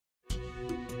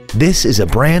This is a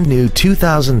brand new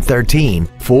 2013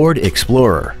 Ford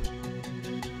Explorer.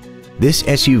 This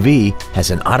SUV has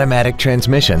an automatic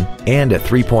transmission and a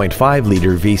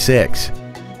 3.5-liter V6.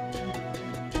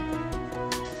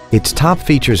 Its top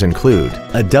features include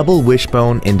a double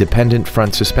wishbone independent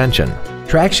front suspension,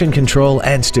 traction control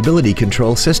and stability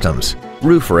control systems,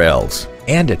 roof rails,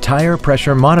 and a tire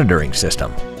pressure monitoring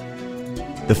system.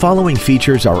 The following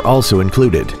features are also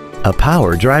included: a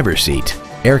power driver's seat,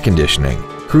 air conditioning,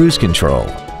 cruise control,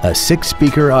 a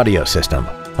 6-speaker audio system,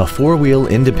 a 4-wheel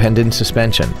independent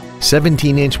suspension,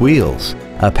 17-inch wheels,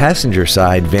 a passenger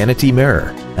side vanity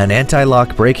mirror, an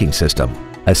anti-lock braking system,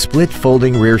 a split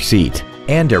folding rear seat,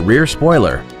 and a rear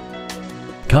spoiler.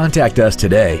 Contact us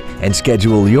today and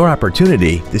schedule your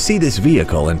opportunity to see this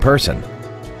vehicle in person.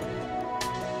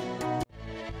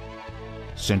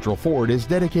 Central Ford is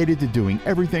dedicated to doing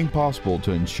everything possible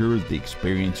to ensure the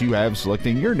experience you have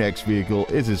selecting your next vehicle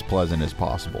is as pleasant as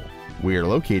possible. We are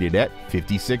located at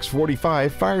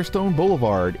 5645 Firestone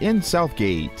Boulevard in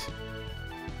Southgate.